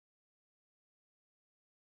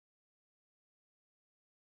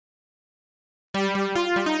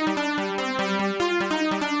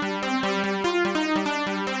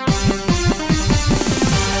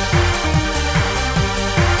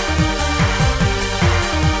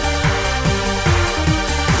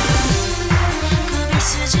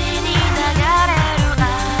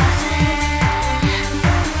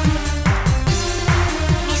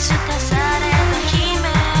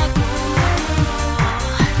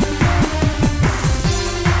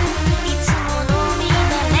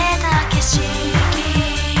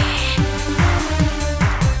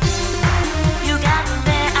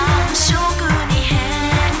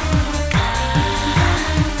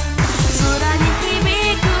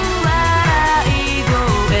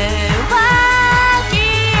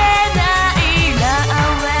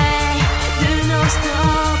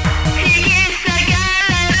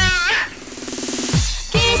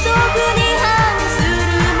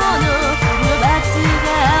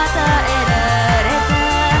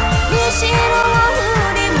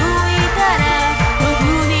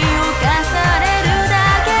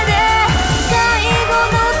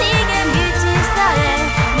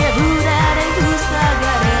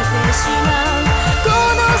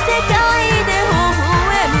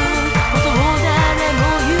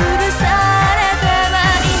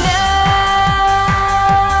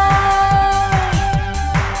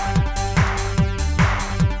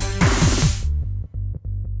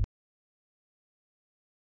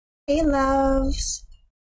Hey loves,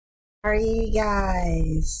 how are you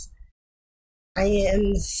guys? I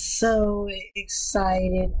am so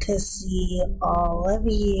excited to see all of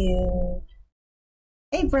you.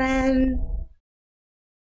 Hey Bren,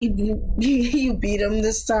 you beat him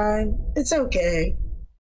this time. It's okay.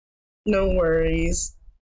 No worries.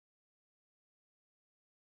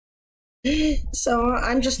 So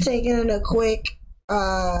I'm just taking a quick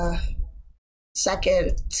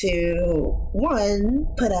second to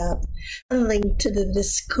put up a link to the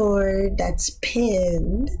Discord that's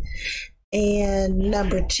pinned, and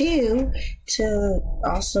number 2 to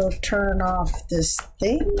also turn off this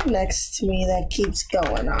thing next to me that keeps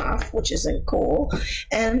going off, which isn't cool,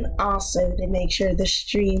 and also to make sure the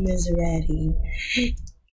stream is ready.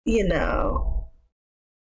 You know,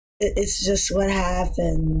 it's just what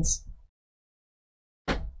happens.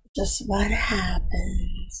 Just what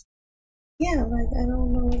happens. Yeah, like, I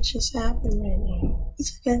don't know what just happened right now.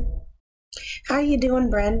 It's okay. How you doing,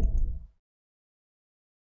 Bren?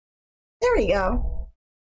 There we go.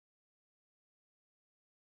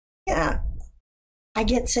 Yeah. I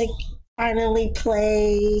get to finally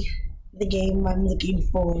play the game I'm looking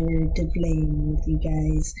forward to playing with you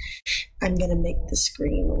guys. I'm gonna make the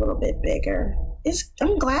screen a little bit bigger.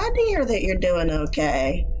 I'm glad to hear that you're doing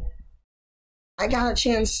okay. I got a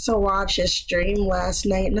chance to watch his stream last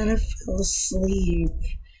night and then I fell asleep.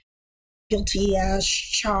 Guilty as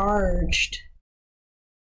charged.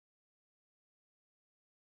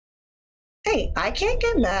 Hey, I can't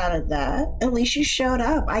get mad at that. At least you showed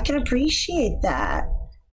up. I can appreciate that.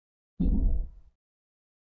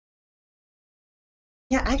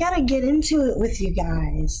 Yeah, I gotta get into it with you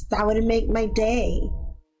guys. That would make my day.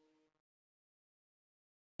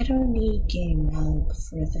 I don't need game help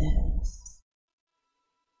for this.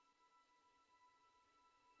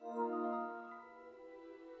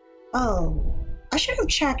 Oh, I should have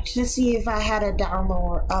checked to see if I had a download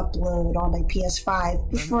or upload on my PS5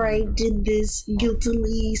 before I did this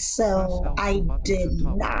guiltily, so I did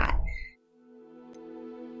not.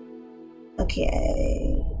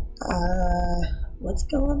 Okay, what's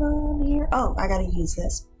going on here? Oh, I gotta use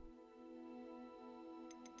this.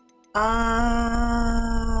 I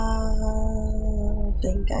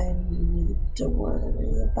think I need to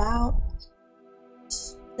worry about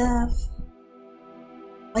stuff.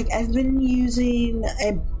 Like, I've been using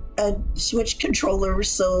a Switch controller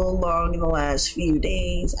so long in the last few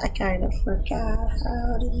days, I kind of forgot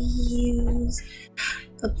how to use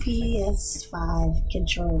a PS5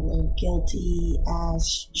 controller. Guilty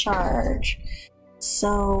as charged.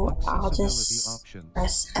 So I'll just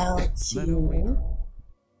press L2.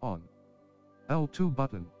 On. L2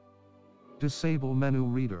 button. Disable menu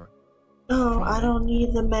reader. Oh, I don't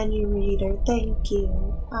need the menu reader. Thank you.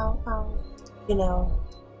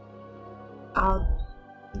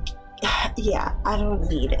 Yeah, I don't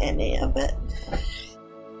need any of it.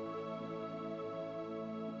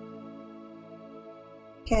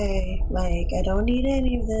 Okay, like, I don't need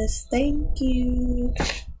any of this. Thank you.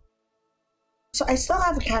 So I still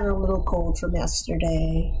have kind of a little cold from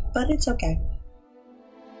yesterday, but it's okay.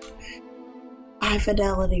 High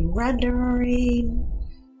fidelity rendering.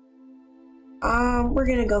 We're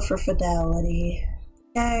gonna go for fidelity.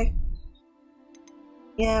 Okay.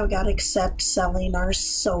 Yeah, we gotta accept selling our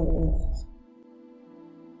soul.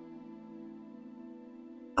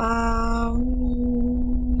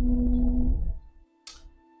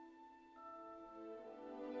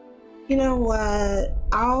 You know what?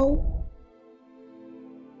 I'll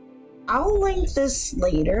link this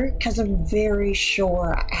later because I'm very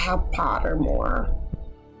sure I have Pottermore.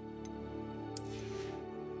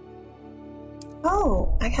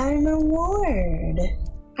 Oh, I got an award.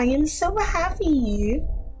 I am so happy.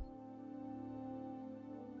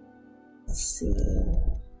 Let's see.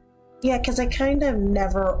 Yeah, because I kind of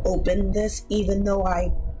never opened this, even though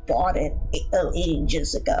I bought it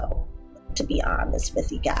ages ago, to be honest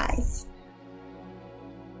with you guys.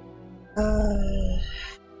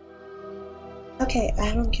 Okay,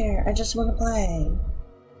 I don't care. I just want to play.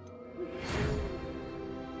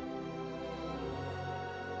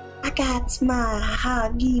 I got my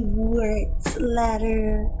Hogwarts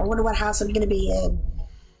letter. I wonder what house I'm gonna be in.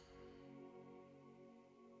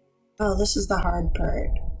 Oh, this is the hard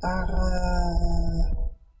part.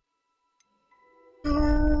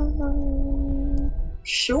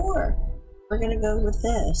 Sure. We're gonna go with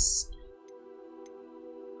this.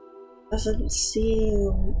 Doesn't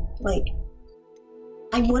seem like...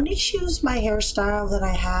 I want to choose my hairstyle that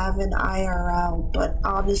I have in IRL, but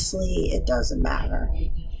honestly, it doesn't matter.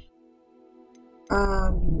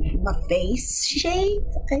 My face shape?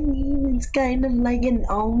 I mean, it's kind of like an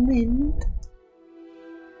almond.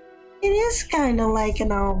 It is kind of like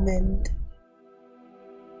an almond.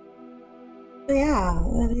 Yeah,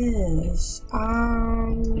 it is.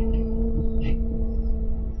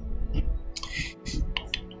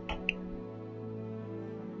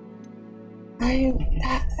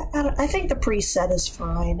 I think the preset is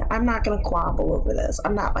fine. I'm not gonna quabble over this.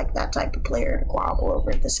 I'm not like that type of player to quabble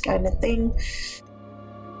over this kind of thing.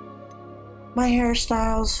 My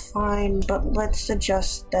hairstyle's fine, but let's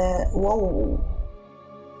adjust that. Whoa.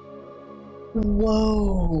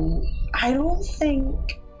 Whoa. I don't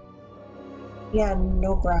think... Yeah,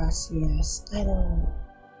 no grass, yes. I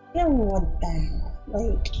don't want that.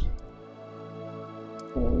 Like...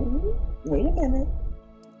 wait a minute.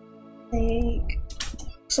 Like...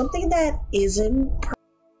 something that isn't...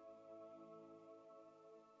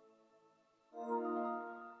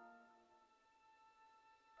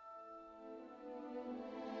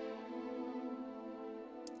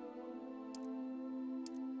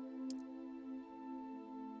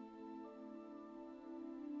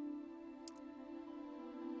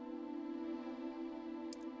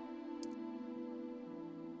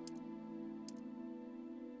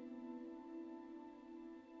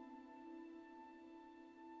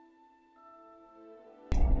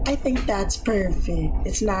 I think that's perfect.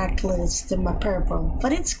 It's not close to my purple,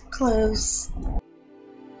 but it's close.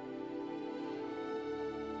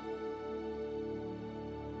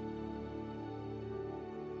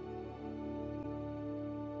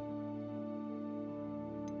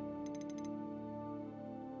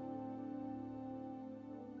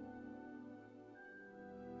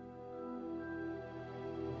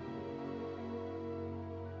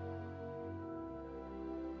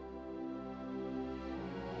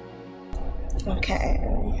 Okay,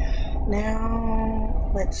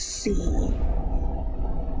 now let's see.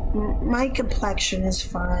 My complexion is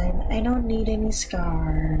fine. I don't need any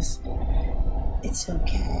scars. It's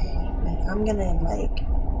okay. Like, I'm gonna like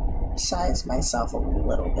size myself a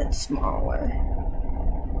little bit smaller.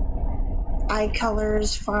 Eye color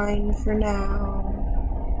is fine for now.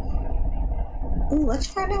 Ooh, let's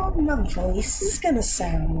find out what my voice is gonna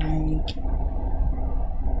sound like.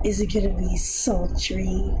 Is it gonna be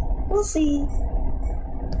sultry? We'll see.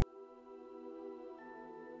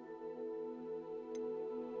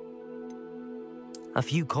 A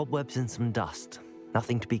few cobwebs and some dust.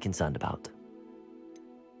 Nothing to be concerned about.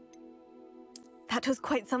 That was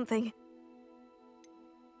quite something.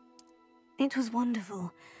 It was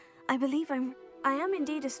wonderful. I believe I am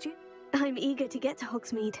indeed a student. I'm eager to get to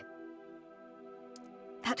Hogsmeade.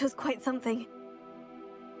 That was quite something.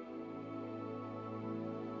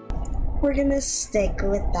 We're gonna stick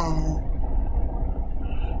with that.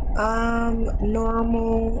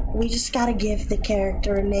 Normal. We just gotta give the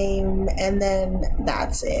character a name, and then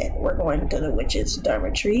that's it. We're going to the witch's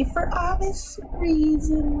dormitory for obvious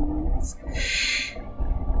reasons.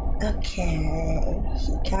 Okay,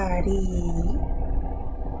 Hikari.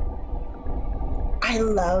 I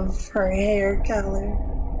love her hair color.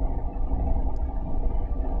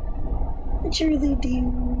 I truly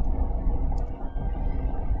do.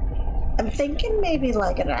 I'm thinking maybe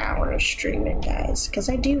like an hour of streaming, guys, because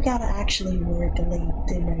I do gotta actually work late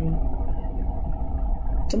tonight.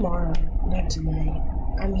 Tomorrow, not tonight.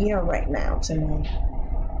 I'm here right now tonight.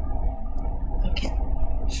 Okay.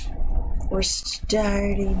 We're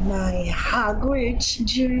starting my Hogwarts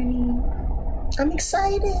journey. I'm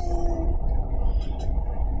excited.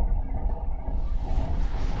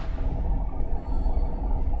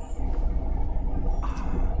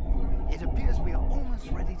 It appears we are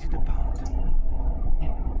almost ready to depart.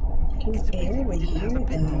 It's a pity we didn't have a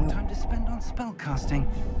bit more time to spend on spellcasting.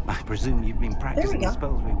 I presume you've been practicing the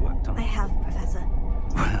spells we worked on. I have, Professor.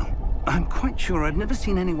 Well, I'm quite sure I've never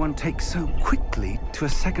seen anyone take so quickly to a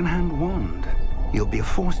second-hand wand. You'll be a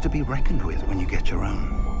force to be reckoned with when you get your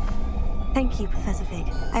own. Thank you, Professor Fig.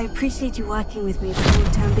 I appreciate you working with me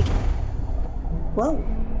before term begins. Whoa.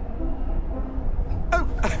 Oh,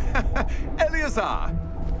 Eleazar!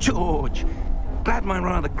 George! Glad my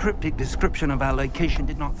rather cryptic description of our location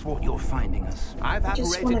did not thwart your finding us. I've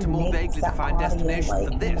apparated to more vaguely defined destination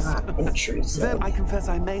than this. Though I confess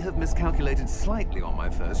I may have miscalculated slightly on my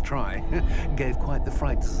first try. Gave quite the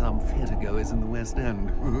fright to some theatergoers in the West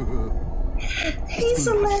End. Hey,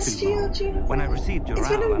 Celestial Juniper. When I received your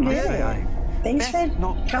owl, I must say Thanks for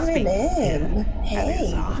coming in.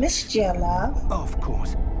 Hey, missed you, love. Of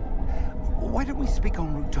course. Why don't we speak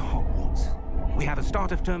en route to Hogwarts? We have a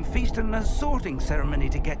start-of-term feast and a sorting ceremony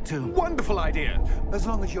to get to. Wonderful idea! As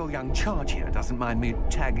long as your young charge here doesn't mind me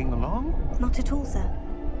tagging along. Not at all, sir.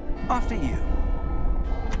 After you.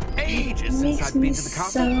 Ages since I've been to the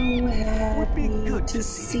castle. So Would be good to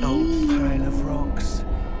see the old pile of rocks.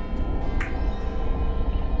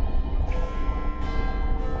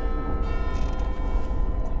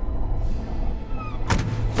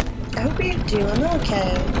 doing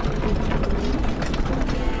okay.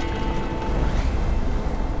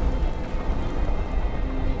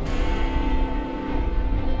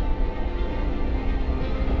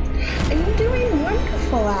 I'm doing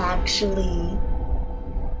wonderful, actually.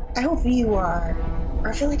 I hope you are.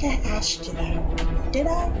 I feel like I asked you that. Did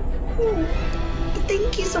I? But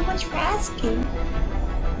thank you so much for asking.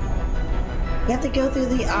 You have to go through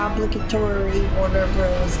the obligatory Warner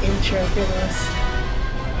Bros. Intro for this.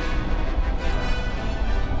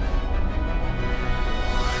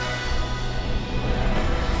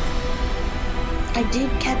 I did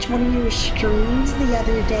catch one of your streams the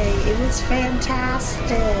other day. It was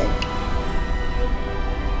fantastic.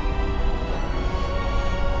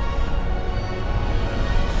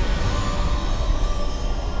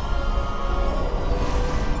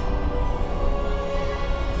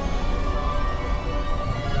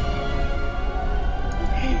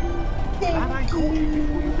 Glad I caught you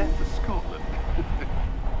before you left for Scotland.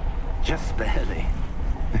 Just barely.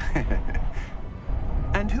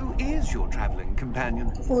 And who is your traveling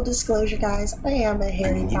companion? Full disclosure, guys, I am a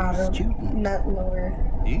Harry Potter nut lord.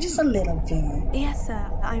 Just a little bit. Yes,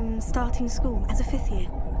 sir. I'm starting school as a 5th year.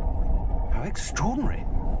 How extraordinary.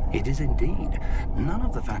 It is indeed. None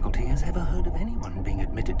of the faculty has ever heard of anyone being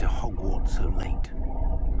admitted to Hogwarts so late.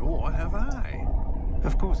 Nor have I.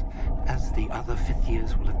 Of course, as the other 5th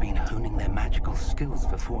years will have been honing their magical skills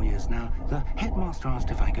for 4 years now, the headmaster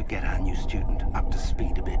asked if I could get our new student up to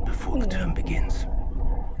speed a bit before the term begins.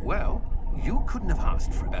 Well, you couldn't have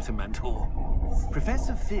asked for a better mentor.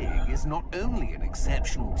 Professor Fig is not only an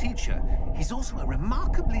exceptional teacher, he's also a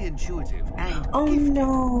remarkably intuitive and Oh gifted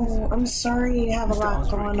no, I'm sorry you have a lot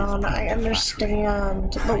going on, I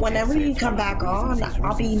understand. But whenever you come back on,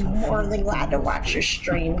 I'll be more than glad to watch your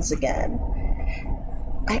streams again.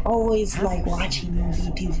 I always like watching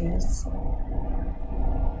VTubers.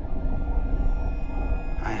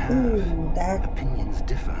 I have. Ooh, that Opinions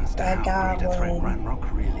differ as to that how great a threat goblin.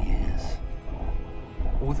 Ranrock really is.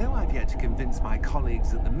 Although I've yet to convince my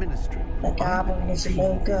colleagues at the Ministry, The goblin is a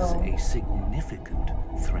no-go. a significant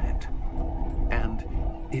threat. And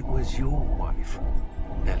it was your wife,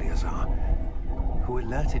 Eleazar, who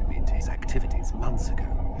alerted me to his activities months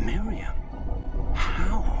ago. Miriam?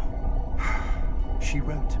 How? She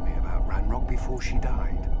wrote to me about Ranrock before she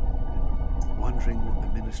died, wondering what the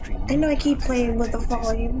Ministry knew I know I keep about his playing with the activities.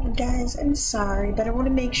 volume, guys. I'm sorry, but I want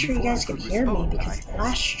to make sure you guys can hear me because the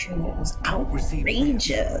last stream it was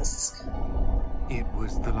outrageous. It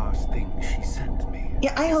was the last thing she sent me.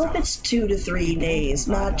 Yeah, I hope it's 2 to 3 days,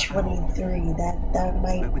 not 23.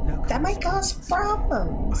 That might cause I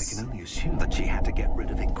problems. can only assume That she had to get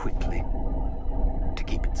rid of it quickly. To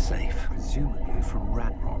keep it safe. presumably from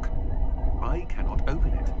Ranrock. I cannot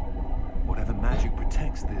open it. Whatever magic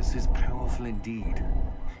protects this is powerful indeed.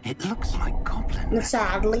 It looks like goblin.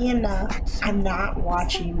 Sadly enough, I'm not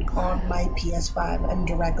watching on my PS5. I'm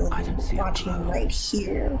directly watching right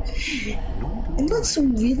here. It looks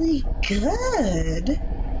really good.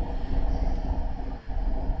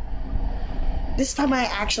 This time I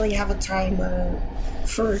actually have a timer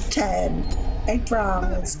for 10. I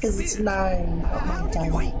promise, because it's 9 on my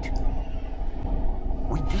time. Wait.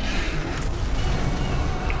 We did.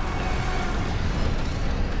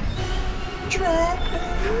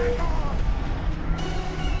 Dragon.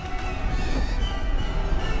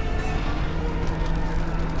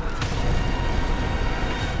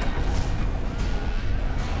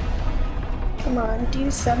 Come on,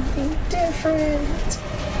 do something different.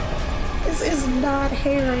 This is not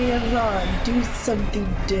Harry and Ron. Do something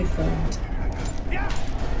different.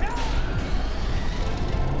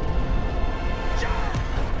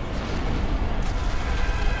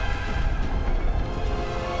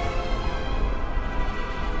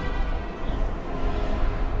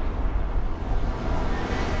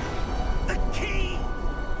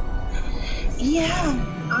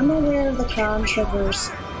 Yeah, I'm aware of the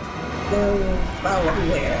controversy. Very well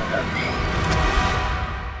aware.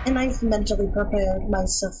 And I've mentally prepared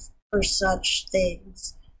myself for such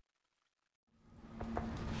things.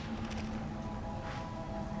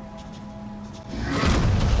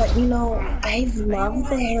 But you know, I've loved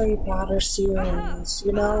the Harry Potter series.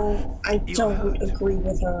 You know, I don't agree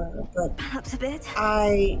with her, but Perhaps a bit.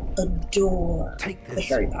 I adore Take the this.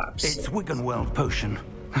 Harry Potter It's series. Wiggenweld potion.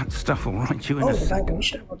 That stuff will write you in Oh, a the second.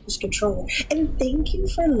 vibration of this controller. And thank you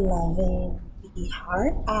for loving the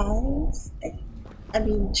heart eyes. I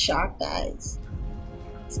mean, shocked eyes.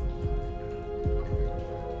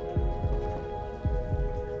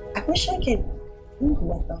 I wish I could think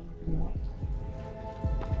with them. You know?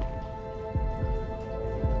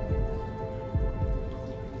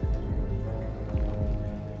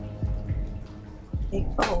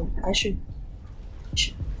 Oh, I should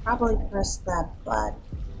probably press that button.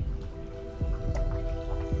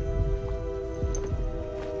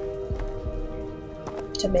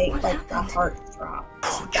 To make like the heart throb.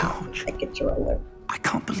 Oh, George. I get your alert. I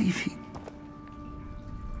can't believe he...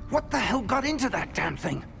 What the hell got into that damn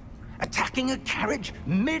thing? Attacking a carriage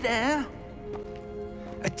mid-air?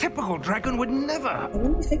 A typical dragon would never...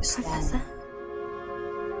 Let me fix that. Professor?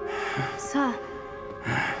 Sir,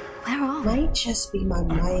 where are we? Might just be my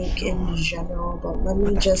mic in general, but let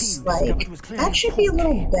me just like... That should be a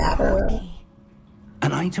little better.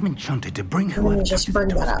 An item enchanted to bring Let whoever me just touches bring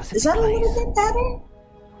it to that a up. Is specific that a little place. bit better?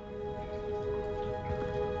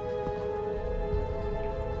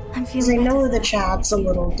 I'm Because I feeling know better, the sir. chat's a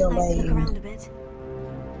little I'd look delayed. around a bit.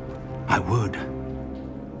 I would.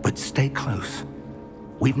 But stay close.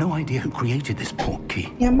 We've no idea who created this port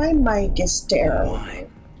key. Yeah, my mic is terrible. Why?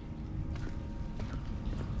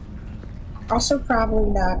 Also probably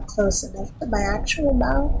not close enough to my actual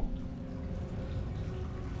mouth.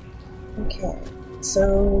 Okay,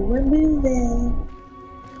 so we're moving.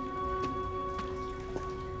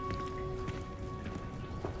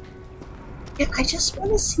 Yeah, I just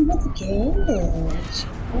want to see what the game is.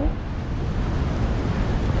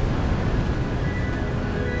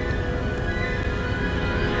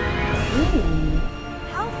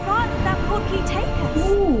 How far did that portkey take us?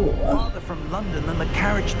 Ooh. Farther from London than the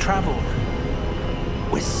carriage travelled.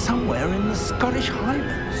 We're somewhere in the Scottish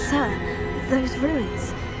Highlands. Sir, those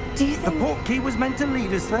ruins. Do you The think... port key was meant to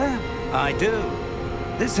lead us there? I do.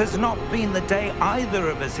 This has not been the day either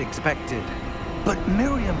of us expected. But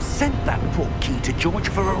Miriam sent that port key to George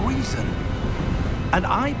for a reason. And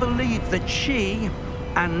I believe that she,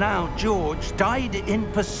 and now George, died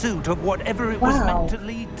in pursuit of whatever it was meant to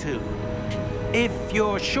lead to. If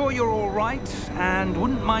you're sure you're all right and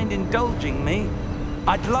wouldn't mind indulging me,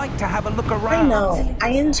 I'd like to have a look around. I know. I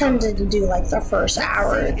intended to do like the first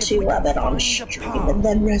hour or two of it on stream and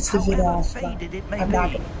then rest of it off. But I'm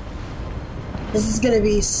not gonna. This is gonna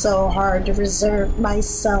be so hard to reserve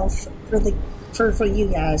myself for you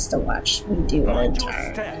guys to watch me do an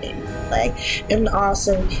entire gameplay, and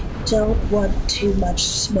also don't want too much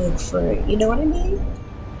smoke for it. You know what I mean?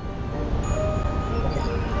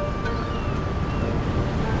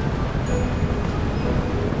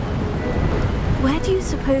 Where do you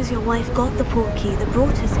suppose your wife got the portkey that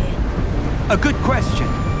brought us here? A good question.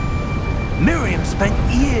 Miriam spent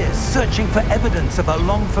years searching for evidence of a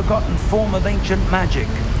long-forgotten form of ancient magic.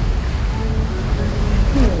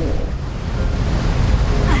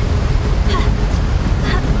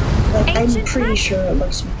 Like, I'm pretty sure it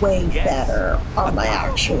looks way better on my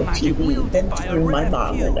actual TV than through my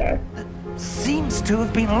monitor. Seems to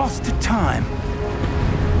have been lost to time.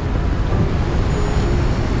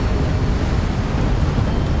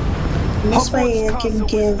 This way I can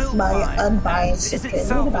give my unbiased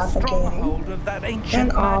opinion about the game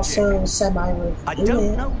and also semi-review I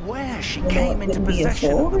don't it. know where she You know, came it into would be a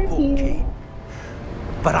possession full of the review. portkey.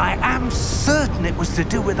 But I am certain it was to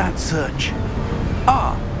do with that search.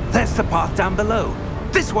 Ah, there's the path down below.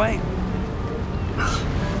 This way.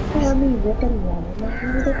 Tell me Rick and Ron all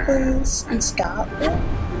over the place in Scotland.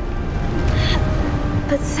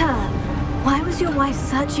 But sir, why was your wife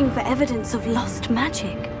searching for evidence of lost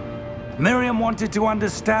magic? Miriam wanted to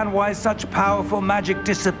understand why such powerful magic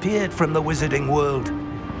disappeared from the wizarding world.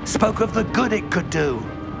 Spoke of the good it could do.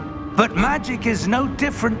 But magic is no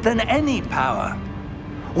different than any power.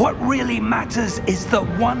 What really matters is the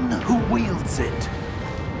one who wields it.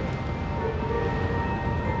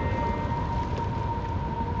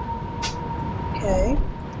 Okay.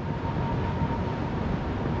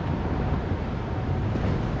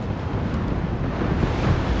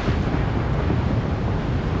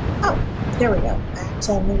 Oh, there we go. I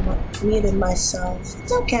accidentally muted myself.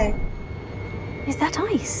 It's okay. Is that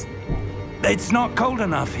ice? It's not cold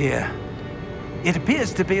enough here. It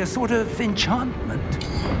appears to be a sort of enchantment.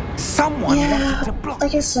 Someone wanted to block.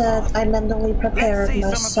 Like I said, I mentally prepared Let's see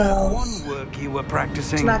myself. some of that one work you were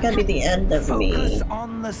practicing. It's not gonna be the end of me. Focus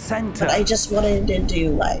on the center. But I just wanted to do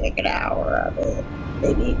like an hour of it.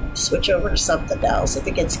 Maybe switch over to something else if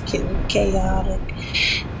it gets chaotic.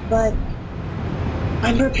 But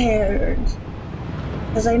I'm prepared.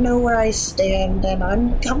 Because I know where I stand and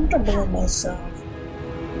I'm comfortable in myself.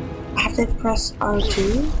 I have to press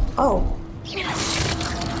R2? Oh.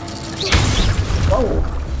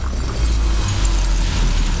 Whoa.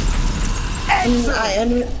 And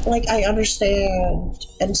I understand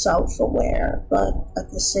and self-aware, but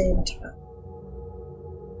at the same time,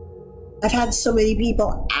 I've had so many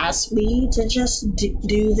people ask me to just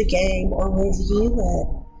do the game or review it.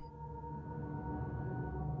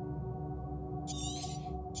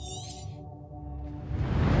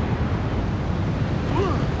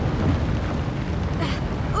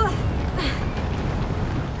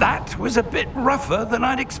 was a bit rougher than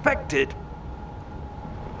I'd expected.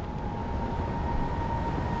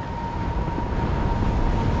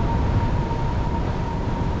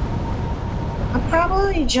 I'll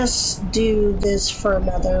probably just do this for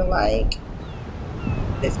another, like,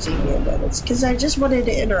 15 minutes, because I just wanted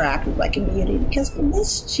to interact with my community, because I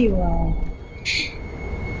missed you all.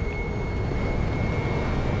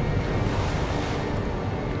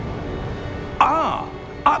 Ah,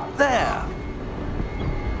 up there.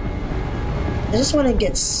 I just want to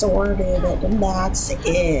get sorted, and that's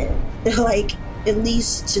it. Like, at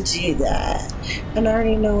least to do that. And I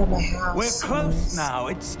already know where my house We're close is. now.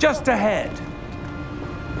 It's just ahead.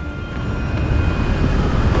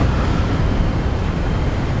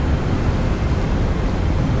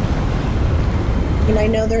 And I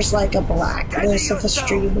know there's like a blacklist of the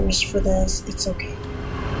streamers for this. It's okay.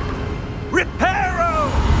 Reparo!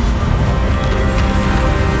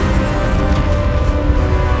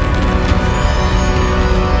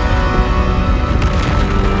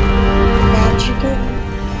 Magical.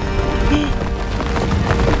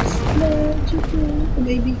 It's magical. It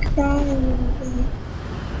made me cry a little bit.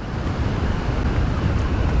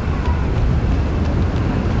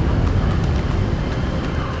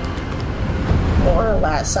 More or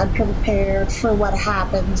less, I'm prepared for what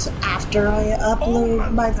happens after I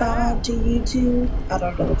upload my VOD to YouTube. I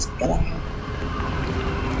don't know what's gonna happen.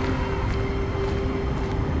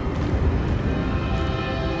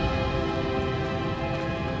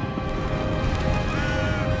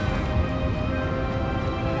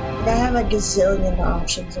 I have a gazillion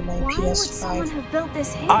options in my Why would PS5. someone have built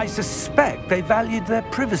this here? I suspect they valued their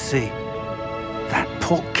privacy. That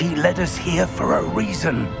portkey led us here for a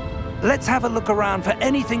reason. Let's have a look around for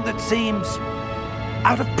anything that seems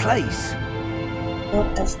out of place.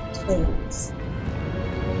 Out of place.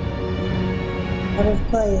 Out of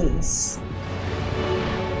place.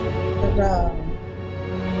 Around.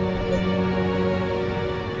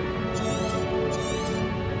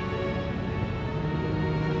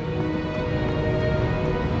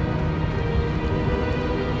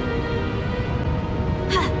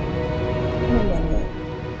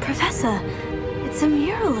 Professor, it's a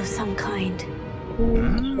mural of some kind.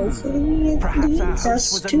 Hopefully it Perhaps our leads host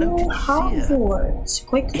us was a to noted seer. Hogwarts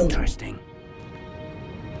quickly. Interesting.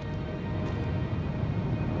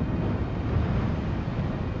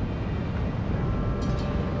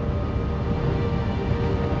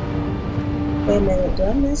 Wait a minute, did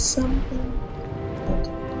I miss something?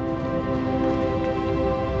 Okay.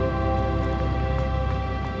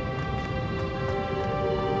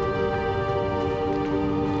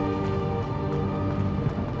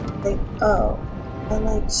 Like, oh, I'm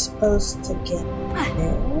like supposed to get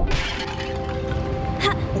there?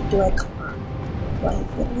 Like, do I climb? Like,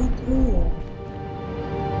 what do I do?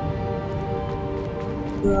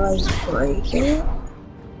 Do I like break it?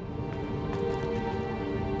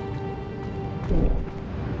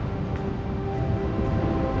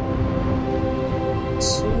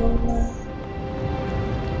 So, what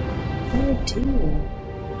do I do?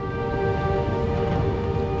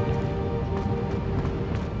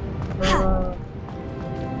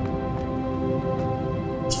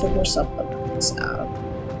 Let's figure something else out.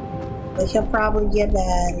 Like, he'll probably get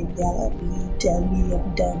mad and yell at me, tell me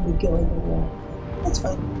I'm done with going to war. That's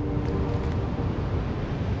fine.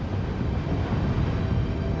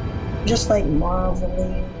 Just like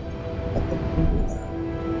marveling at the movie though.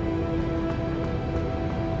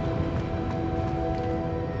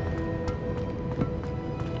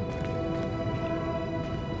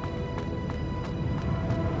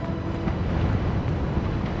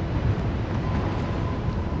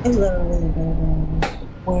 I literally don't know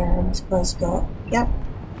where I'm supposed to go. Yep.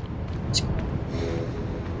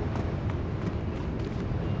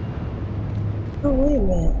 Oh, wait a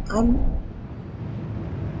minute.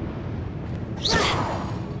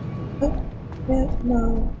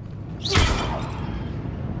 No.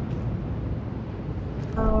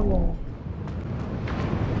 Oh, no.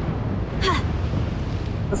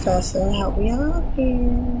 Professor, help me out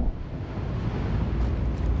here.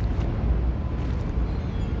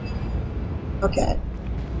 Okay.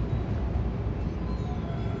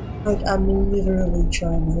 Like, I'm literally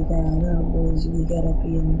trying to figure out how ways we get up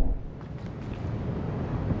here.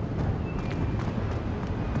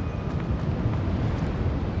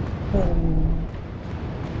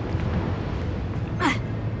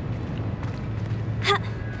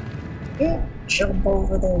 Yeah, jump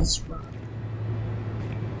over those rocks.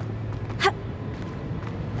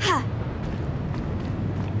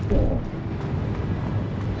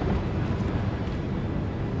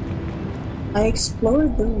 I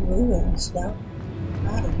explored the ruins now.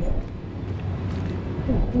 Out of here.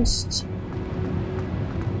 Just...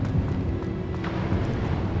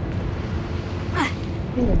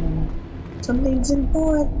 Wait a minute. Something's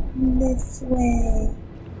important this way.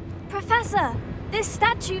 Professor, this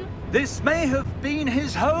statue... This may have been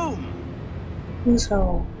his home. Whose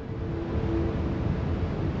home?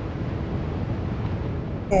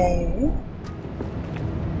 Okay.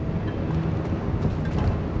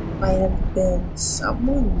 Might have been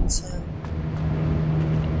someone's home.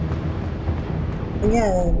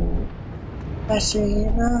 Again, Professor,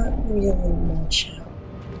 you're not really much help.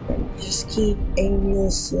 You just keep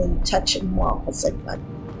aimlessly touching walls and like.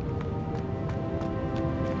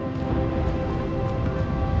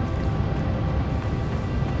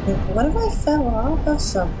 What if I fell off of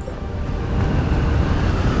something?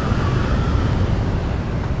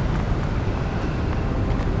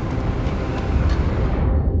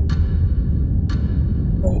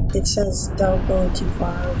 Wait, it says don't go too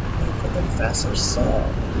far away from the professor, so I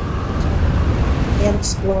can't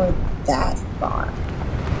explore that far.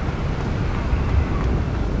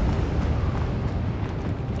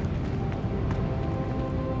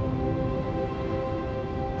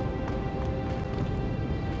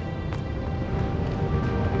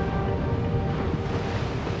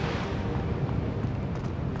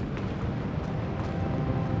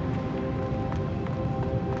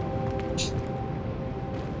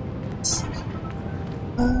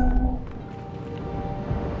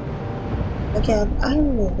 Again, I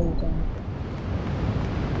really don't.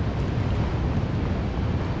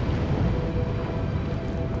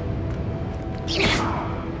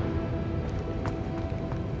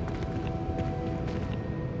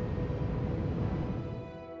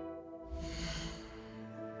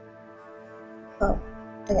 Oh,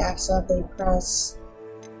 I accidentally pressed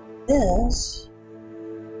this.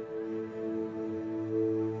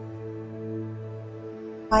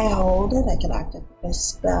 If I hold it, I can activate my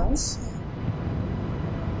spells.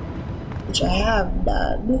 Which I have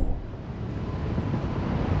done.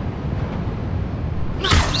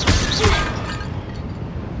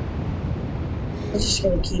 I'm just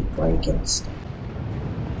gonna keep breaking stuff.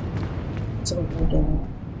 That's what we're doing.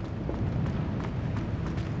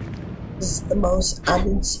 This is the most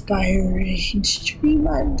uninspiring stream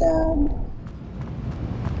I've done.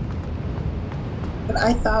 But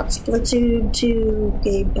I thought Splatoon 2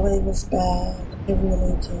 gameplay was bad. I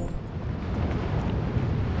really did.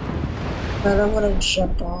 I don't want to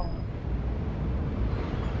jump off.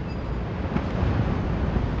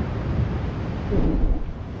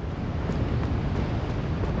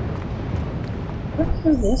 Let's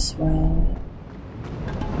go this way.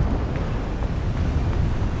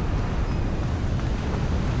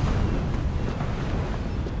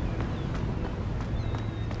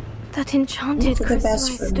 That enchanted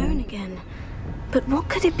crystallized stone again. But what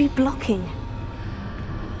could it be blocking?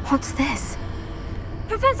 What's this?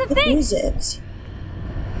 Professor Fig! What is it?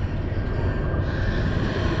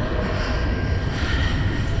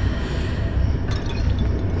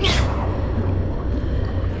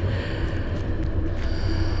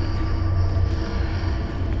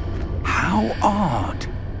 How odd.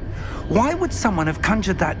 Why would someone have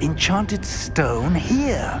conjured that enchanted stone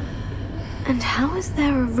here? And how is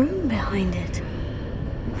there a room behind it?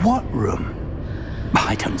 What room?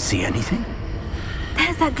 I don't see anything.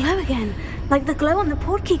 There's that glow again, like the glow on the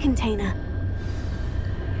portkey container.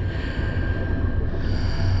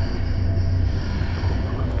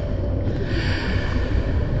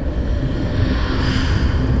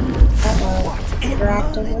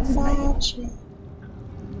 Interacting with magic.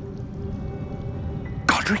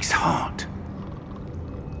 Godric's heart.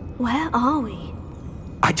 Where are we?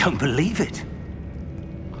 I don't believe it.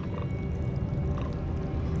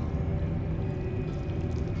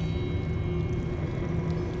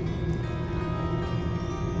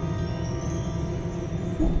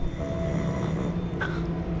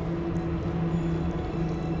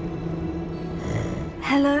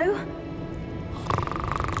 Hello?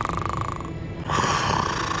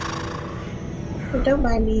 Don't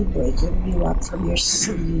mind me waking you up from your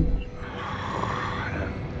sleep.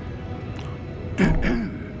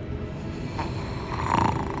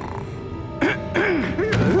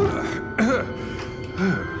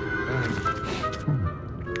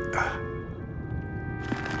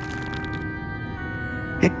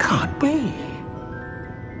 It can't be.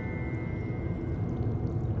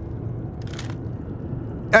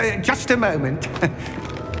 Just a moment.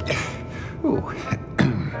 Oh.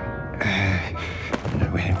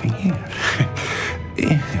 No anything here.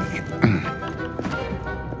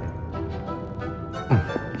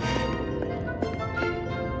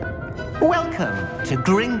 Welcome to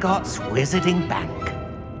Gringotts Wizarding Bank.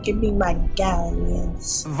 Give me my galleon.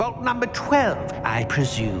 once. Vault number 12, I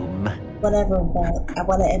presume. Whatever vault. I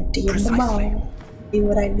want to empty them all. Do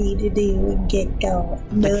what I need to do and get going.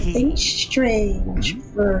 Nothing strange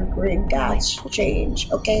for Gringotts change,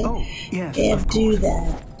 okay? Oh, yes, can't do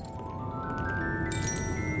that.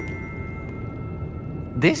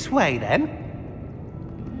 This way, then.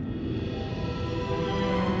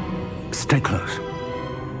 Stay close.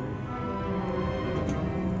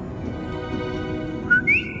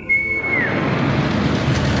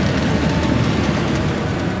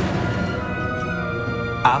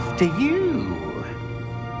 After you.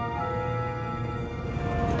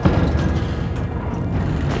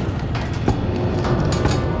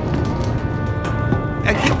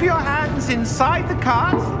 Keep your hands inside the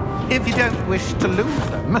cart if you don't wish to lose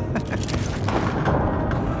them.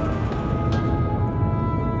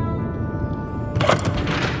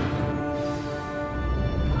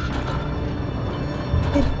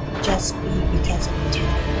 It'd just be because of the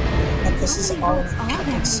time. But this is all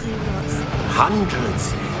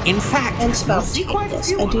Hundreds. In fact, and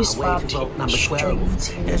spontaneous. I do spontaneous streams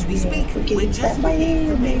as we speak. Games that may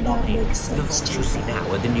or may not make sense to you.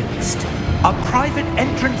 Now are the newest. Are private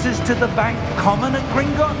entrances to the bank common at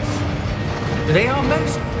Gringotts? They are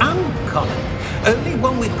most uncommon. Only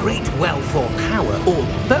one with great wealth or power, or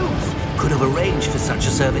both, could have arranged for such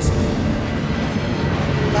a service.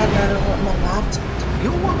 I don't know what my laptop.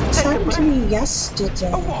 You want to take happened to me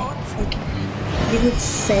yesterday. Like, you would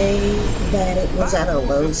say that it was at a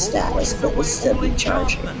low status, but would still be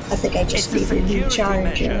charging. I think I just need a new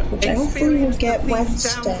charger, which I hopefully will get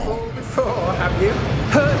Wednesday. Have you?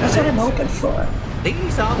 That's what I'm hoping for.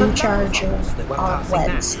 These are the new charger on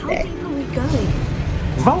Wednesday. How are we going?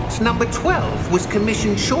 Vault number 12 was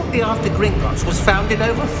commissioned shortly after Gringotts was founded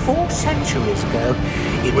over 4 centuries ago.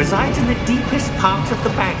 It resides in the deepest part of the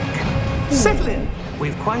bank. Settle in.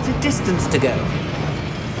 We've quite a distance to go.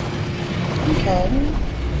 Okay.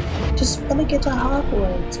 Just want to get to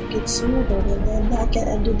Hogwarts and get sorted, and then not get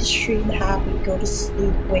into the stream happy, go to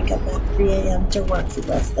sleep, wake up at 3 a.m. to work the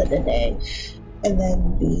rest of the day, and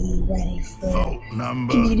then be ready for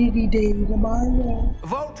Community Day tomorrow.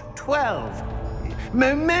 Vault 12.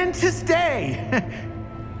 Momentous day.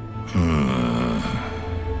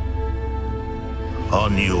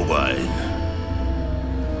 On your way.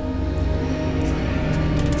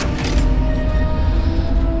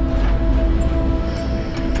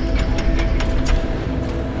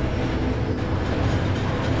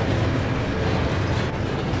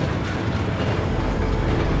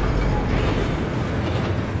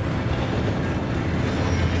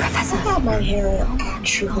 My hair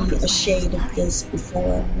actually a shade of this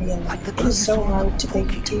before I realized it was so hard to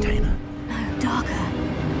make do. No, darker.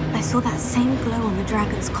 I saw that same glow on the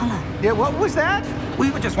dragon's collar. Yeah, what was that?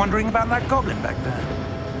 We were just wondering about that goblin back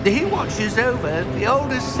there. He watches over the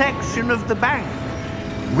oldest section of the bank.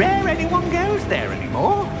 Rare anyone goes there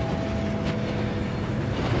anymore.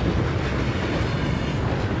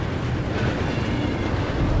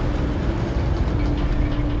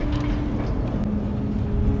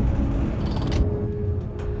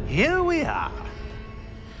 Here we are.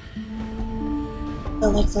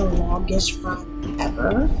 Like the longest run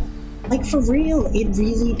ever. Like for real, it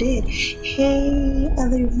really did. Hey,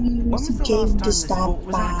 other viewers who came to stop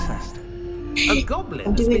by.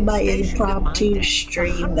 I'm doing my impromptu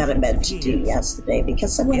stream that I meant to do yesterday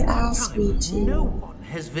because someone asked me to. No one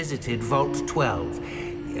has visited Vault 12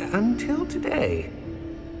 until today.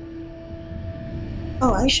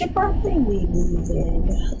 Oh, I should probably be moving.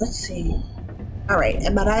 Let's see. Alright,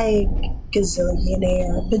 am I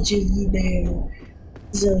gazillionaire, bajillionaire,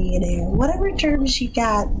 zillionaire, whatever terms you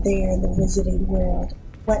got there in the visiting world,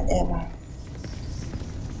 what am I?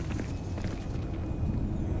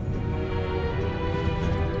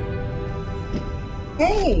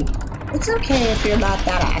 Hey, it's okay if you're not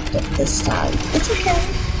that active this time. It's okay.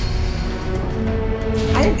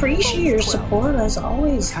 I appreciate your support as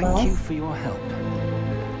always, love. Thank you for your help.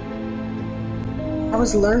 I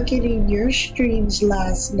was lurking in your streams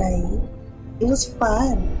last night. It was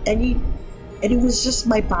fun, and it was just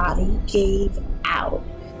my body gave out.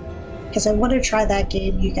 Because I want to try that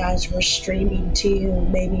game you guys were streaming too,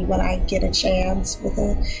 maybe when I get a chance with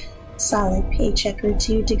a solid paycheck or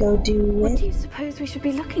two to go do it. What do you suppose we should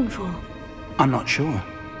be looking for? I'm not sure.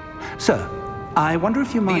 Sir, I wonder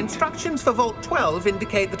if you might... The instructions for Vault 12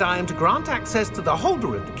 indicate that I am to grant access to the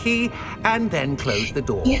holder of the key and then close the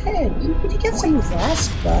door. Yeah, you need to get some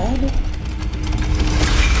rest, bud.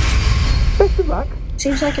 Best of luck.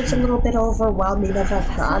 Seems like it's a little bit overwhelming of a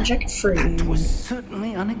project for you. That was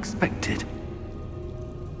certainly unexpected.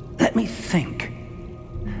 Let me think.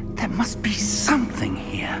 There must be something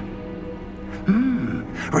here.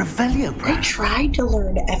 video brand. I tried to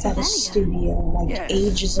learn FL Studio like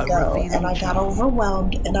ages ago, and I got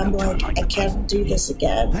overwhelmed, and I'm like, I can't do this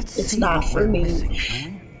again. It's not for me.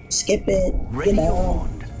 Skip it, you know.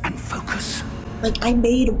 And focus. Like, I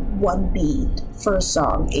made one beat for a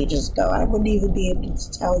song ages ago. I wouldn't even be able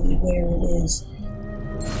to tell you where it is.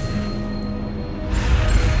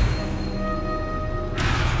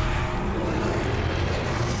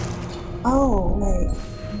 Oh, like,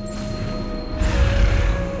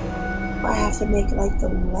 I have to make like the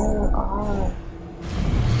letter R.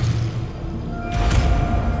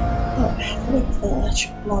 Oh, I have to make the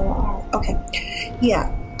letter R. Okay,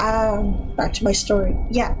 yeah. Back to my story.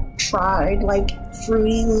 Yeah, tried like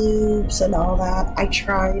Fruity Loops and all that. I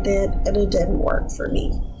tried it and it didn't work for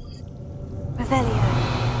me. Revelio.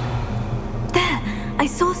 There, I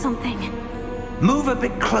saw something. Move a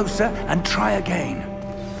bit closer and try again.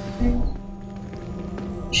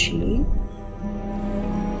 She?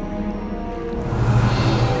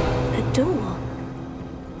 A door.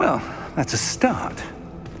 Well, that's a start.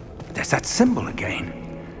 There's that symbol again.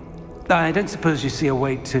 I don't suppose you see a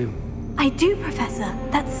way to... I do, Professor.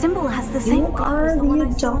 That symbol has the same color as the one I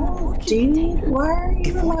saw in the porky container. Why are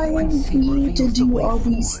you relying on me to do all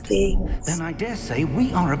these things? Then I dare say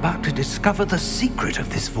we are about to discover the secret of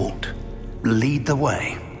this vault. Lead the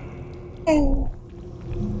way. Oh.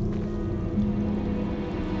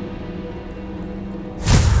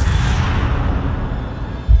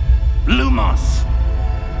 Lumos!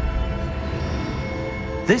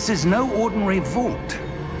 This is no ordinary vault.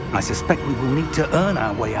 I suspect we will need to earn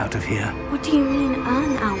our way out of here. What do you mean,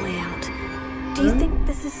 earn our way out? Do you think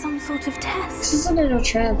this is some sort of test? This isn't a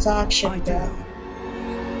transaction, I do.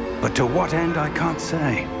 But to what end, I can't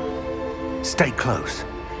say. Stay close.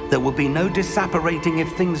 There will be no disapparating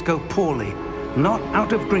if things go poorly. Not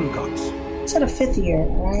out of Gringotts. It's at a 5th year,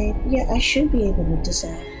 right? Yeah, I should be able to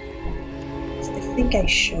decide. I think I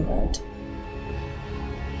should.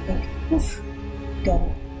 Like, oof.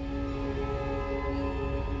 Go.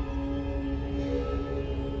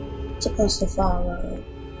 Supposed to follow.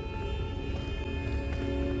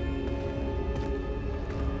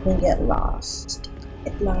 We get lost.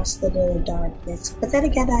 Get lost in the darkness. But then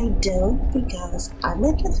again, I don't, because I'm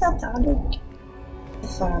a catholic.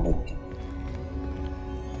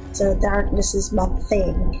 So darkness is my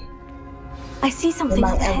thing. I see something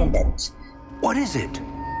my up ahead. element. What is it?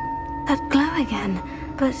 That glow again,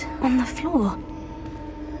 but on the floor.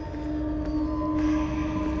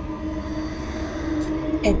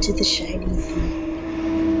 Enter the shiny thing.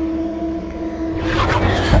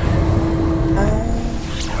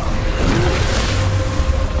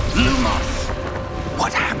 Lumos!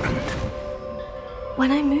 What happened?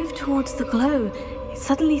 When I moved towards the glow, it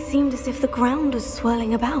suddenly seemed as if the ground was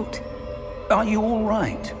swirling about. Are you all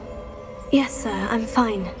right? Yes, sir, I'm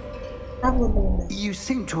fine. You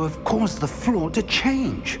seem to have caused the floor to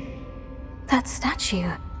change. That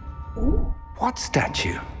statue. What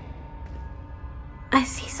statue? I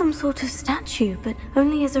see some sort of statue, but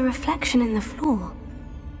only as a reflection in the floor.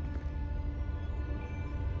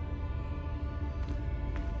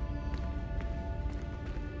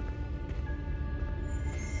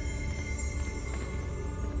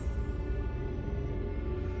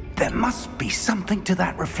 There must be something to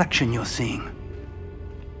that reflection you're seeing.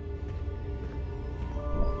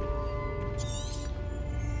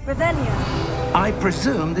 Revelio. I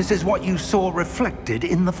presume this is what you saw reflected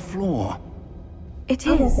in the floor. It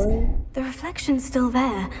is. The reflection's still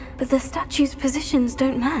there, but the statue's positions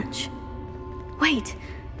don't match. Wait,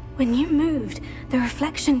 when you moved, the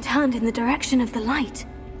reflection turned in the direction of the light.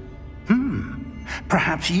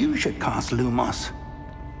 Perhaps you should cast Lumos.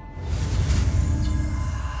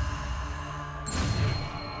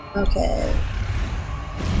 Okay.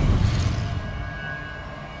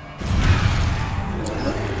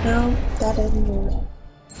 No, that didn't work.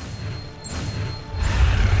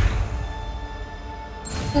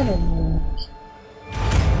 That didn't work.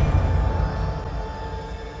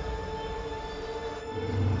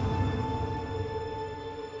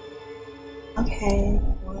 Okay.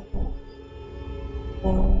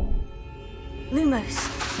 Lumos.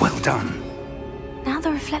 Well done. Now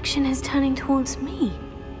the reflection is turning towards me.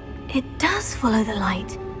 It does follow the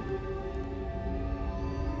light.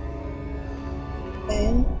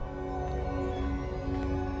 Okay.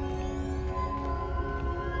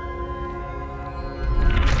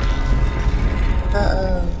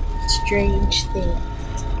 Strange thing.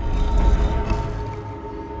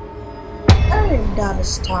 I am not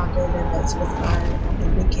as talkative as with fire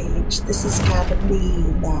on the cage. This is kind of me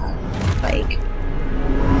now. Like,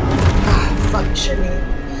 functioning.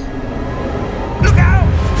 Look out!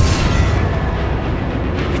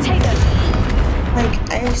 Potato!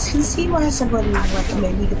 see why someone would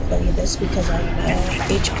recommend me to play this because I'm an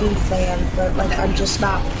HP fan, but like I'm just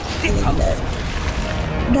not feeling it.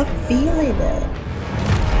 I'm not feeling it.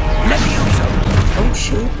 Oh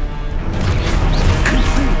shoot.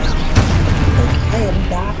 Like I am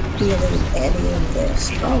not feeling any of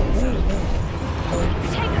this. Oh no.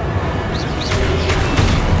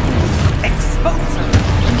 I'm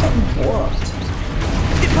getting warped.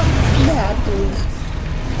 Badly.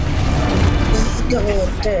 This is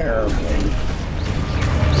going terribly.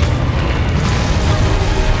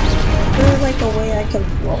 Is there like a way I can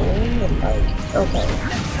roll and like, okay.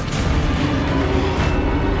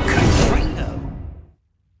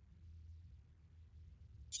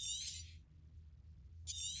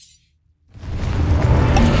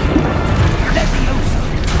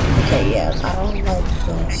 Okay, yeah, I don't like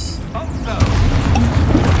this.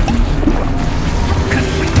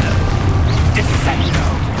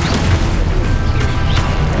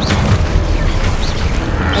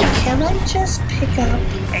 Can I just pick up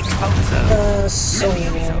the sword?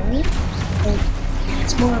 Like,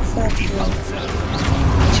 it's more effective.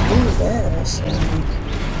 Screw this.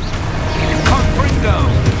 Oh,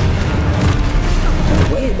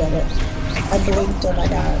 wait a minute. I blinked and I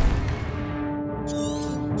got it.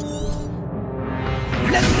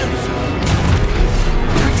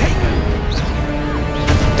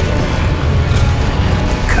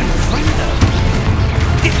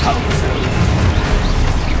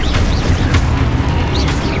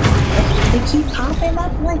 They keep popping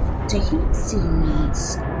up like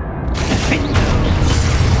daisies.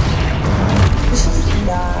 This is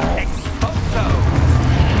not.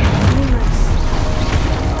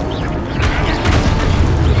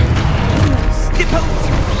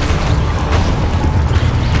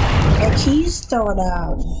 Like he's throwing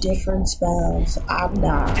out different spells. I'm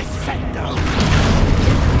not.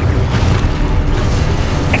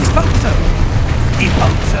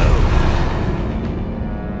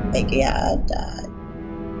 Like, yeah, I died.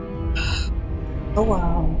 Oh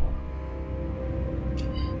wow.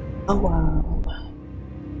 Oh wow.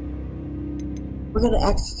 We're gonna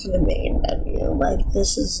exit to the main menu. Like,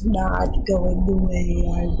 this is not going the way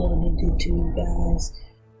I wanted it to, guys.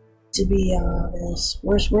 To be honest,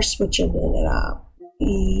 we're switching it up.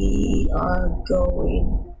 We are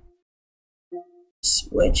going to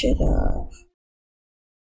switch it up.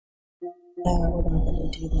 No, we're not gonna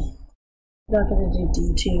do that. We're not gonna do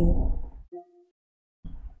D2.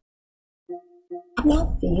 I'm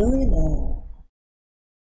not feeling it.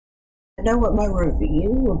 I know what my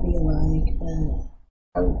review will be like,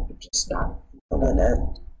 but I'm just not feeling it.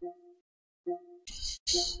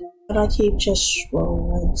 But I keep just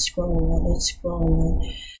scrolling.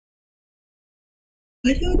 I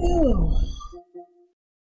don't know.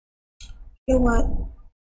 You know what?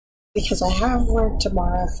 Because I have work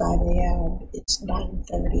tomorrow at 5 a.m. It's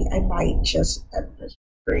 9:30. I might just end the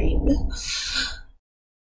stream.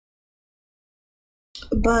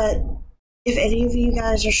 But if any of you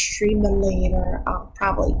guys are streaming later, I'll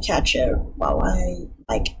probably catch it while I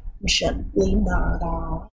like gently nod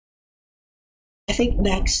off. I think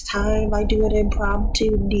next time I do an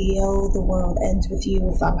impromptu Neo, the world ends with you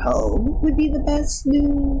if I'm home would be the best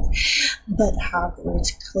move. But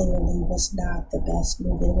Hogwarts clearly was not the best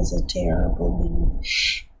move. It was a terrible move.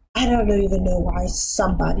 I don't even know why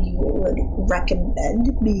somebody would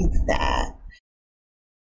recommend me that.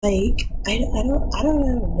 Like, I don't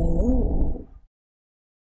know.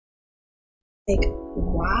 Like,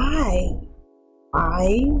 why?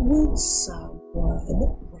 Why would someone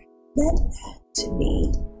recommend that to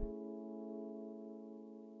me?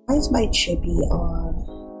 Why is my chippy on?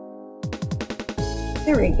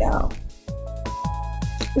 There we go.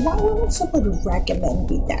 Why would someone recommend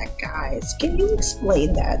me that, guys? Can you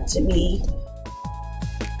explain that to me?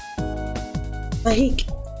 Like,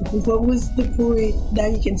 what was the point? Now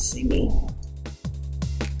you can see me.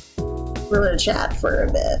 We're gonna chat for a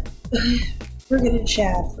bit. We're gonna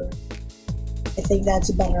chat for. I think that's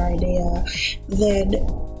a better idea than.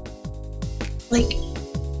 Like,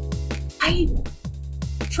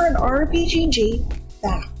 for an RPGG,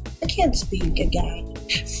 I can't speak again.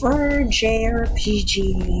 For a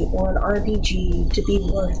JRPG or an RPG to be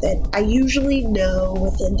worth it, I usually know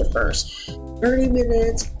within the first 30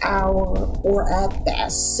 minutes, hour, or at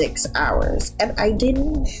best 6 hours. And I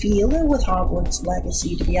didn't feel it with Hogwarts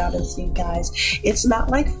Legacy, to be honest with you guys. It's not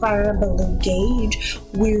like Fire Emblem Engage,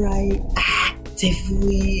 where I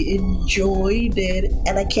actively enjoyed it,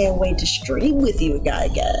 and I can't wait to stream with you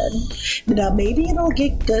guys again. Now, maybe it'll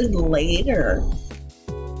get good later.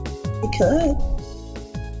 It could.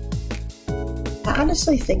 I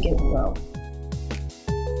honestly think it will.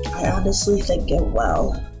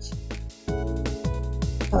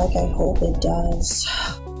 Like, I hope it does.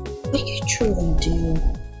 Like, I truly do.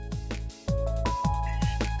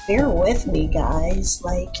 Bear with me, guys.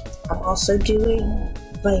 Like, I'm also doing,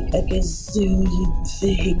 like, a gazillion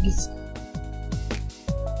things.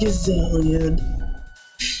 Gazillion.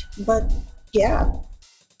 But, yeah.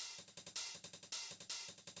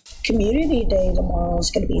 Community Day tomorrow is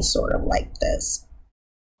going to be sort of like this.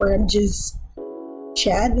 Where I'm just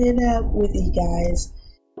chatting it up with you guys,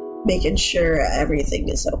 making sure everything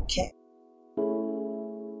is okay.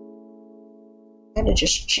 Kind of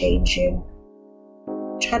just changing.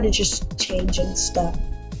 Trying to just changing stuff.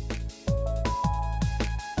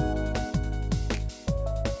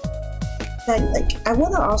 And, like, I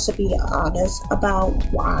want to also be honest about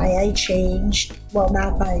why I changed. Well,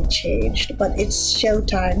 not why I changed, but it's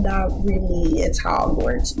Showtime, not really it's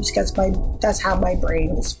Hogwarts, because that's how my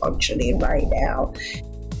brain is functioning right now.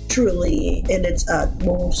 Truly, in its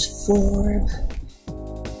utmost form.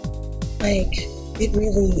 Like, it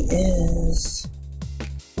really is.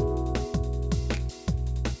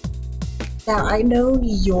 Now, I know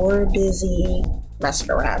you're busy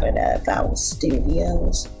messing around in FL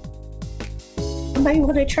Studios. I might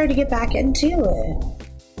want to try to get back into it.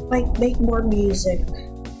 Like, make more music.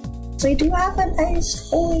 So I do have a nice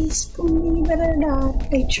voice, believe it or not.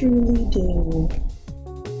 I truly do.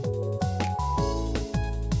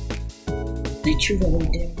 I truly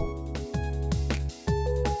do.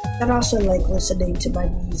 And also like listening to my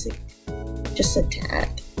music. Just a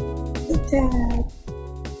tad. A tad.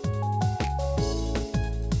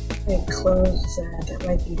 And clothes that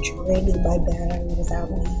might be draining my battery without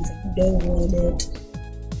me even knowing it.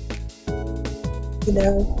 You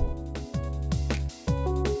know?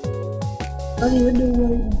 I don't even know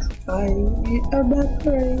why I'm crying. I'm not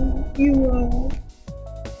crying. You are.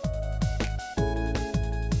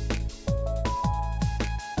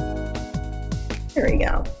 There we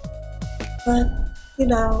go. But, you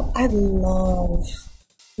know, I love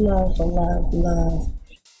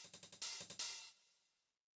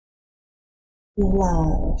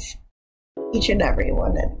each and every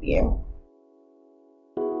one of you.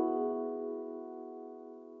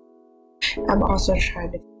 I'm also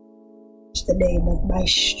trying to finish the name of my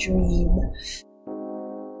stream.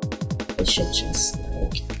 It should just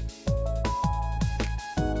like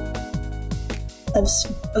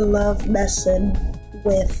I love messing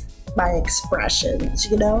with my expressions,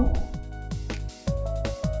 you know?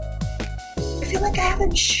 I feel like I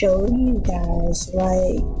haven't shown you guys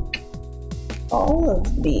like all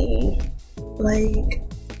of me. Like,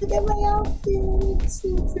 look at my outfit, it's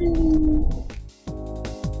so pretty.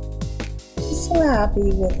 I'm so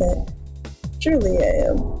happy with it. Truly I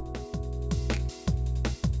am.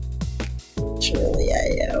 Truly I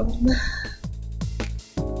am.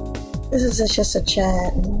 This is just a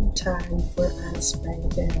chat time for us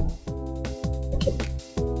right now. I can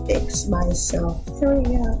fix myself. There we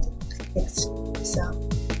go. Fix myself.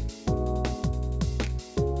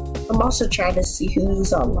 I'm also trying to see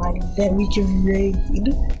who's online that we can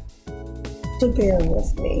raid. So bear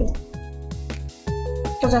with me.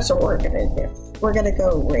 Because that's what we're gonna do. We're gonna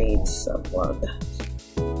go raid someone.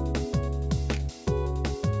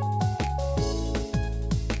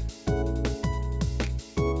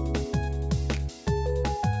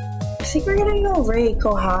 I think we're gonna go raid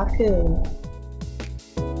Kohaku.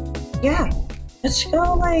 Yeah, let's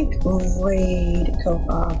go like raid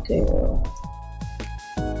Kohaku.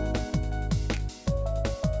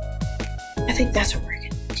 I think that's what we're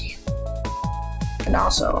gonna do. And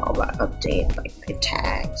also I'll update like my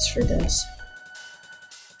tags for this.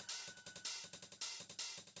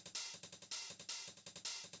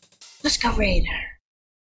 Let's go raid her.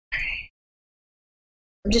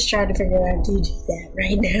 I'm just trying to figure out how to do that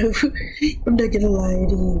right now. I'm not gonna lie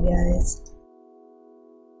to you guys.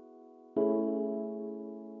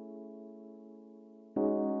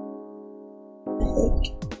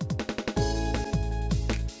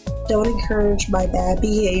 Don't encourage my bad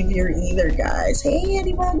behavior either, guys. Hey,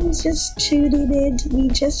 anyone who's just tuning in to me,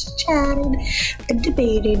 just chatting and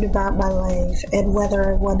debating about my life and whether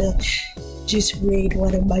I want to just raid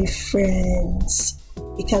one of my friends.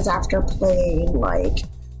 Because after playing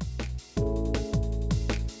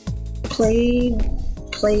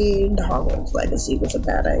Hogwarts Legacy was a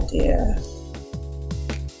bad idea.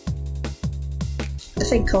 I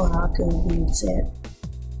think Kohaku needs it.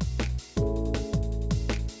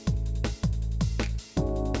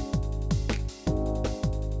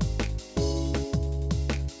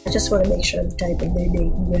 I just want to make sure I'm typing their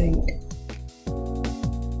name right.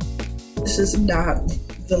 This is not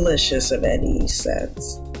delicious in any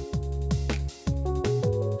sense.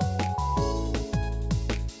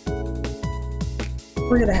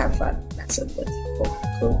 We're gonna have fun messing with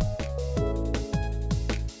Kohaku.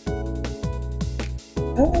 I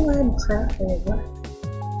don't know why I'm crying. What?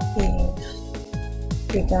 Okay.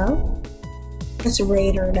 Here we go. Let's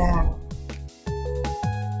raid her now.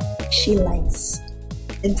 She likes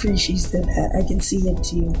and appreciates that. I can see it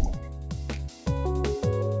too.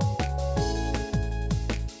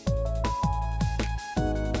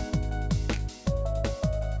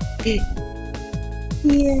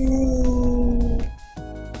 Yay!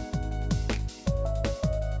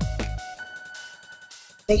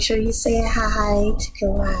 Make sure you say hi to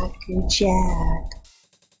Kohaku chat.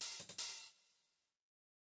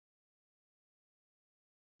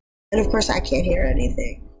 And of course I can't hear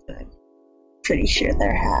anything, but I'm pretty sure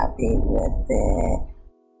they're happy with it.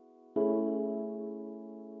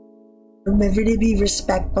 Remember to be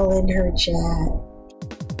respectful in her chat.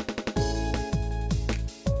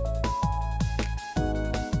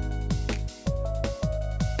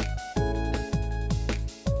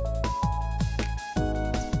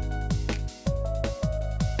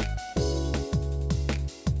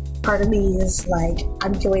 Part of me is like,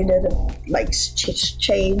 I'm going to like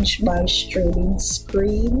change my streaming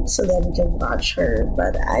screen so that we can watch her,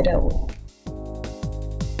 but I don't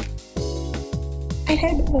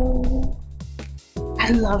know.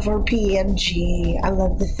 I love her PNG. I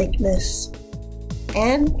love the thickness.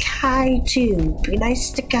 And Kai too. Be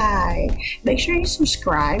nice to Kai. Make sure you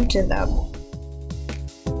subscribe to them.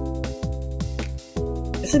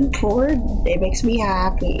 It's important. It makes me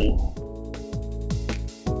happy.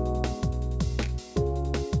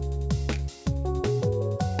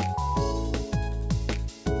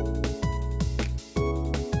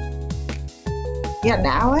 Yeah,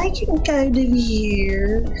 now I can kind of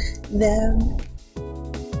hear them.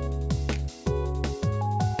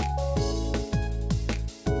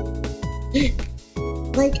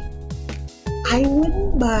 Like, I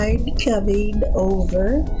wouldn't mind coming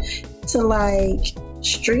over to like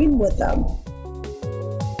stream with them.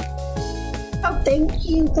 Oh, thank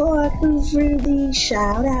you, Kohaku, for the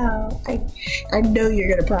shout out. I know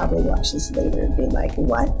you're gonna probably watch this later and be like,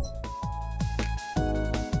 what?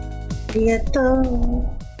 Prieto.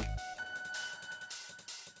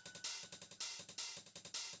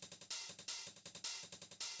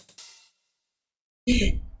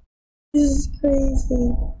 This is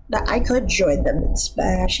crazy. Now, I could join them in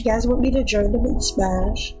Smash. You guys want me to join them in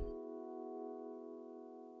Smash?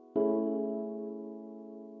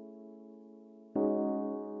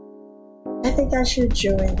 I think I should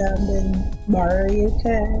join them in Mario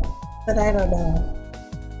Kart, but I don't know.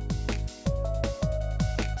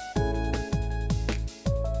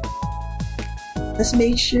 Let's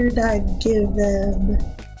make sure that I give them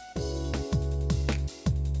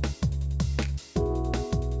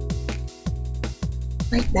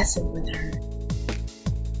like messing with her.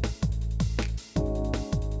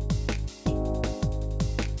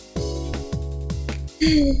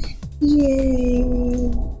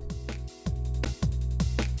 Yay!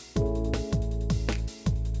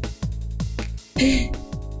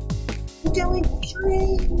 I'm doing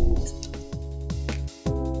great!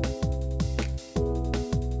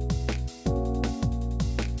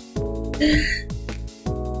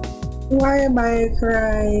 Why am I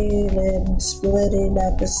crying and splitting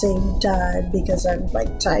at the same time? Because I'm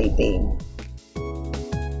like typing.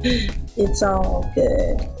 It's all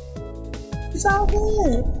good. It's all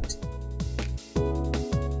good.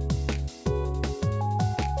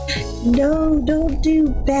 No, don't do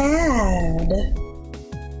bad.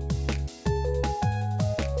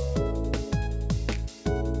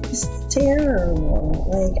 It's terrible.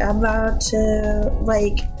 Like, I'm about to,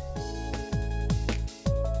 like,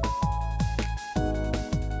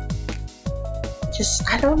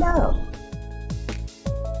 I don't know.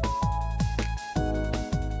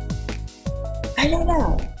 I don't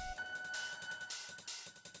know.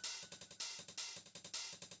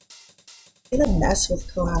 I'm gonna mess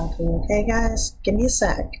with Kohaku, okay guys? Give me a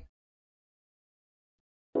sec.